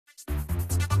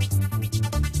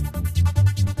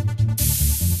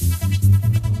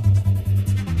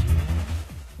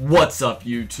What's up,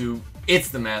 YouTube? It's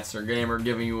the Master Gamer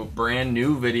giving you a brand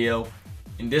new video.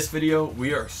 In this video,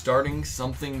 we are starting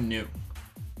something new.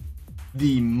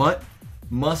 The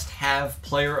must-have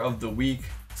player of the week.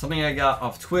 Something I got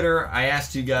off Twitter. I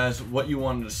asked you guys what you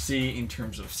wanted to see in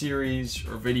terms of series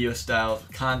or video styles,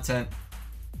 content,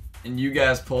 and you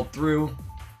guys pulled through.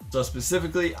 So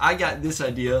specifically, I got this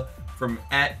idea from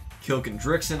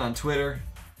 @KilkandDrixon on Twitter.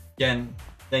 Again,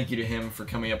 thank you to him for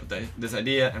coming up with this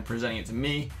idea and presenting it to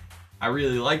me. I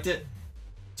really liked it.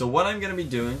 So what I'm going to be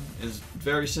doing is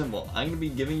very simple. I'm going to be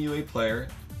giving you a player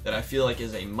that I feel like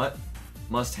is a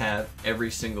must-have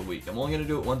every single week. I'm only going to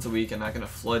do it once a week. I'm not going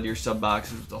to flood your sub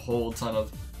boxes with a whole ton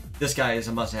of this guy is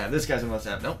a must-have, this guy's a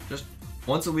must-have. Nope, just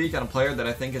once a week on a player that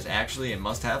I think is actually a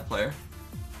must-have player.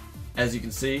 As you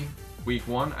can see, week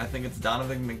 1, I think it's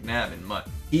Donovan McNabb in MUT.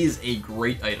 He is a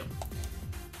great item.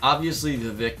 Obviously,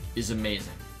 the Vic is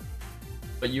amazing,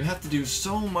 but you have to do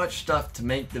so much stuff to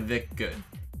make the Vic good.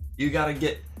 You gotta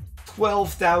get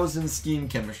 12,000 scheme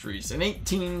chemistries and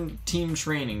 18 team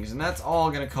trainings, and that's all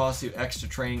gonna cost you extra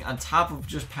training on top of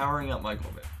just powering up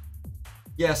Michael Vick.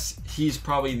 Yes, he's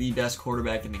probably the best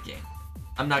quarterback in the game.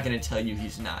 I'm not gonna tell you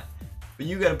he's not, but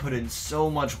you gotta put in so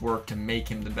much work to make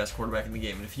him the best quarterback in the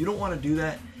game, and if you don't want to do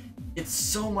that, it's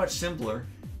so much simpler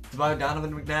to buy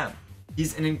Donovan McNabb.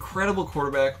 He's an incredible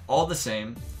quarterback all the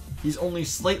same. He's only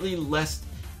slightly less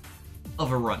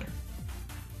of a runner,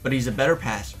 but he's a better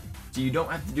passer. So you don't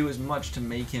have to do as much to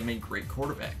make him a great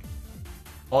quarterback.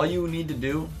 All you need to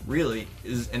do, really,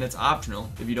 is, and it's optional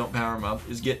if you don't power him up,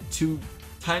 is get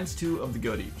 2x2 of the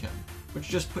Go Deep chem, which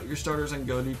just put your starters on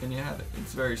Go Deep and you have it.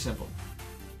 It's very simple.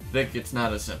 Vic, it's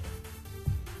not as simple.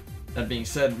 That being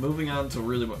said, moving on to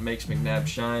really what makes McNabb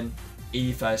shine.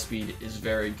 85 speed is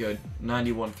very good.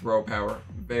 91 throw power,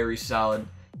 very solid.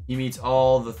 He meets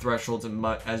all the thresholds in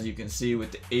MUT, as you can see,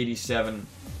 with the 87,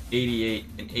 88,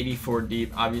 and 84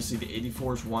 deep. Obviously, the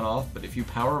 84 is one off, but if you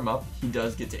power him up, he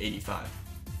does get to 85.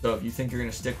 So if you think you're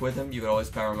going to stick with him, you can always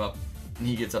power him up, and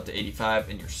he gets up to 85,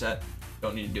 and you're set.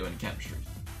 Don't need to do any chemistry.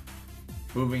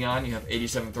 Moving on, you have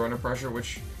 87 throw under pressure,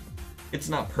 which it's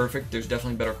not perfect. There's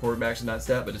definitely better quarterbacks in that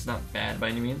stat, but it's not bad by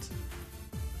any means.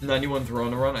 91 throw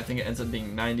on the run. I think it ends up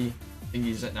being 90. I think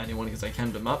he's at 91 because I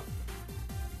chemmed him up.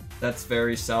 That's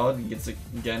very solid. He gets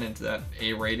again into that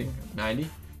A rating of 90.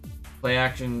 Play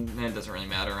action, it doesn't really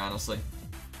matter, honestly.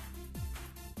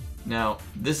 Now,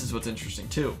 this is what's interesting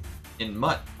too. In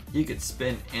MUT, you could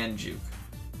spin and juke,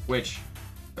 which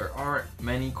there aren't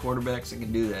many quarterbacks that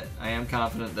can do that. I am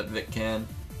confident that Vic can,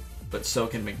 but so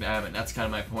can McNabb, and that's kind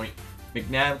of my point.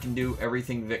 McNabb can do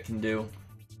everything Vic can do,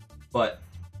 but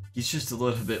he's just a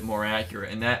little bit more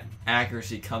accurate, and that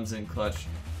accuracy comes in clutch.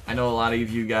 I know a lot of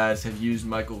you guys have used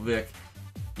Michael Vick.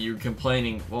 You're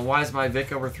complaining, well, why is my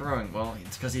Vic overthrowing? Well,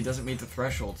 it's because he doesn't meet the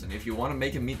thresholds, and if you want to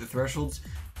make him meet the thresholds,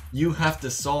 you have to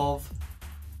solve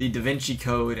the Da Vinci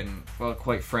Code, and, well,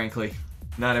 quite frankly,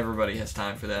 not everybody has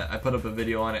time for that. I put up a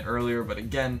video on it earlier, but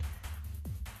again,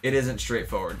 it isn't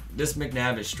straightforward. This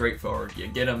McNabb is straightforward. You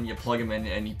get him, you plug him in,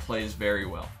 and he plays very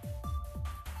well.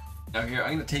 Now here,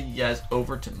 I'm going to take you guys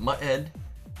over to MUThead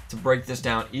to break this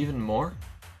down even more.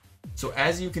 So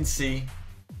as you can see,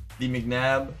 the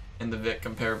McNabb and the Vic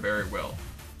compare very well.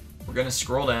 We're going to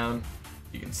scroll down.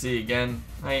 You can see again,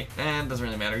 right, and it doesn't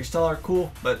really matter. He's taller,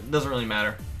 cool, but it doesn't really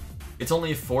matter. It's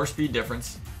only a 4-speed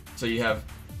difference. So you have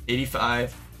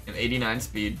 85 and 89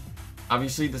 speed.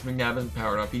 Obviously, this McNabb isn't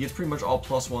powered up. He gets pretty much all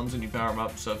 +1s when you power him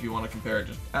up. So if you want to compare it,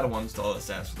 just add a 1s to all the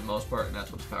stats for the most part, and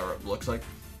that's what his power up looks like.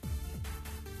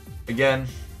 Again,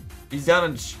 he's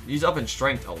up in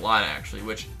strength a lot actually,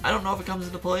 which I don't know if it comes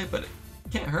into play, but it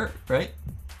can't hurt, right?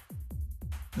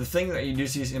 The thing that you do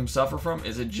see him suffer from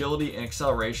is agility and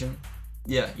acceleration.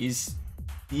 Yeah, he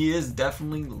is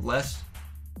definitely less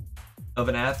of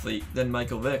an athlete than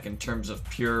Michael Vick in terms of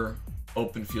pure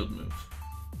open field moves.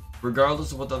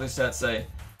 Regardless of what the other stats say,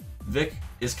 Vic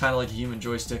is kind of like a human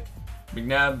joystick.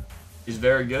 McNabb is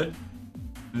very good.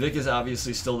 Vic is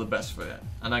obviously still the best for that.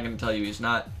 I'm not going to tell you he's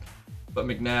not. But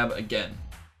McNabb, again,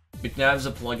 McNabb's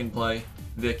a plug and play,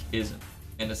 Vic isn't.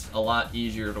 And it's a lot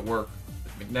easier to work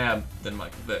with McNabb than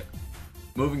Michael Vick.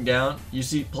 Moving down, you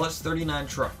see +39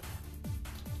 truck.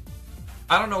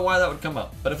 I don't know why that would come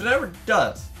up, but if it ever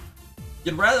does,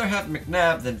 you'd rather have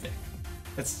McNabb than Vic.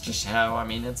 It's just how, I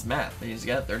mean, it's math. He's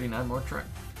got 39 more truck.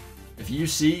 If you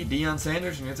see Deion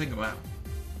Sanders and you're thinking, wow,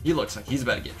 he looks like he's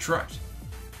about to get trucked,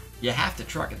 you have to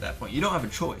truck at that point. You don't have a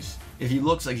choice. If he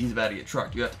looks like he's about to get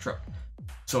trucked, you have to truck.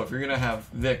 So if you're going to have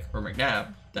Vic or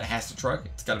McNabb that has to truck,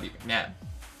 it's got to be McNabb.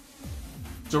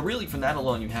 So really, from that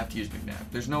alone, you have to use McNabb.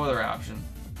 There's no other option.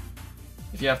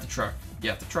 If you have to truck, you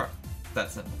have to truck.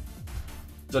 That's simple.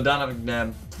 So Donovan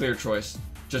McNabb, clear choice,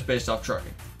 just based off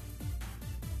trucking.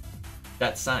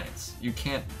 That's science. You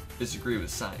can't disagree with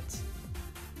science.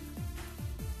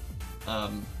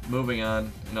 Moving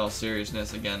on, in all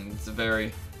seriousness, again,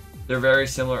 they're very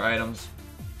similar items.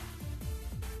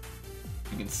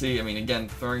 You can see, I mean, again,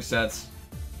 throwing sets,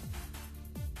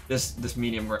 this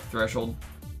medium threshold,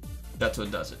 that's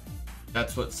what does it.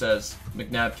 That's what says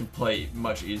McNabb can play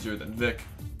much easier than Vic.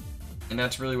 And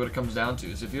that's really what it comes down to,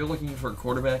 is if you're looking for a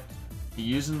quarterback to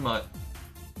use in MUT,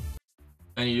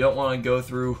 and you don't want to go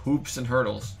through hoops and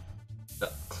hurdles, the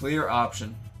clear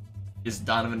option is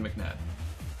Donovan McNabb.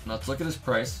 Now let's look at his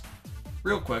price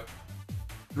real quick.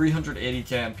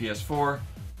 $380K on PS4,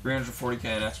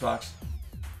 $340K on Xbox.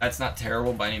 That's not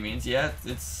terrible by any means. Yeah,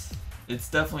 it's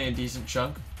definitely a decent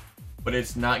chunk, but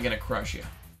it's not gonna crush you.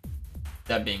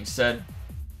 That being said,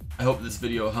 I hope this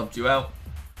video helped you out.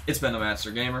 It's been the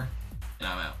Master Gamer, and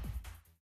I'm out.